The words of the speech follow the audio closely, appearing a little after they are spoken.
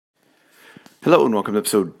Hello and welcome to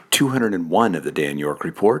episode 201 of the Dan York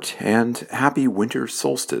Report, and happy winter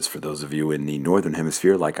solstice for those of you in the northern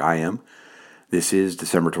hemisphere like I am. This is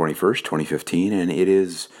December 21st, 2015, and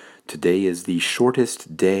today is the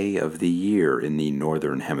shortest day of the year in the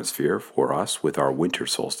northern hemisphere for us with our winter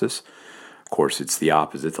solstice. Of course, it's the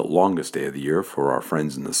opposite, the longest day of the year for our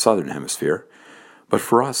friends in the southern hemisphere. But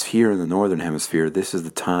for us here in the northern hemisphere, this is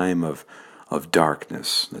the time of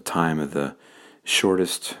darkness, the time of the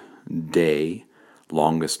shortest day,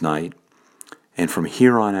 longest night, and from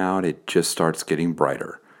here on out it just starts getting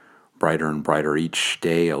brighter and brighter each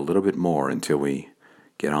day, a little bit more until we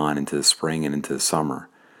get on into the spring and into the summer.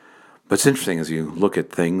 But it's interesting as you look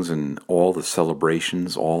at things and all the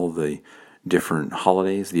celebrations, all the different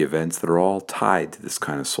holidays, the events that are all tied to this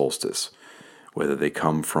kind of solstice, whether they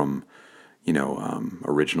come from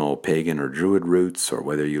original pagan or Druid roots, or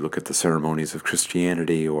whether you look at the ceremonies of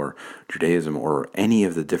Christianity or Judaism or any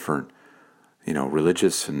of the different,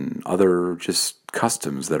 religious and other just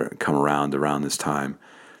customs that come around this time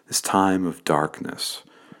of darkness,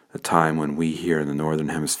 the time when we here in the Northern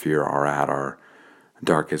Hemisphere are at our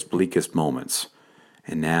darkest, bleakest moments.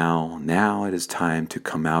 And now it is time to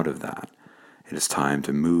come out of that. It is time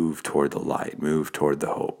to move toward the light, move toward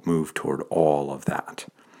the hope, move toward all of that.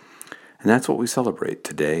 And that's what we celebrate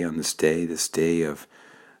today on this day of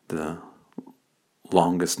the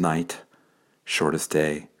longest night, shortest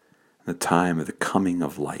day, the time of the coming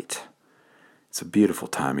of light. It's a beautiful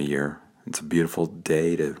time of year. It's a beautiful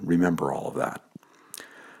day to remember all of that.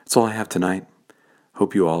 That's all I have tonight.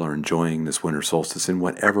 Hope you all are enjoying this winter solstice in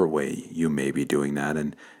whatever way you may be doing that,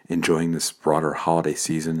 and enjoying this broader holiday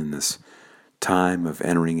season and this time of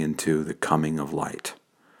entering into the coming of light.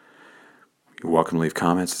 You're welcome to leave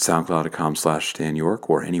comments at soundcloud.com/Dan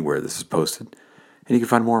York or anywhere this is posted. And you can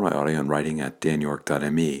find more of my audio and writing at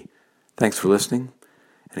danyork.me. Thanks for listening.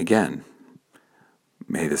 And again,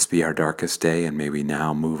 may this be our darkest day, and may we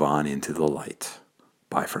now move on into the light.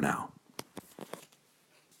 Bye for now.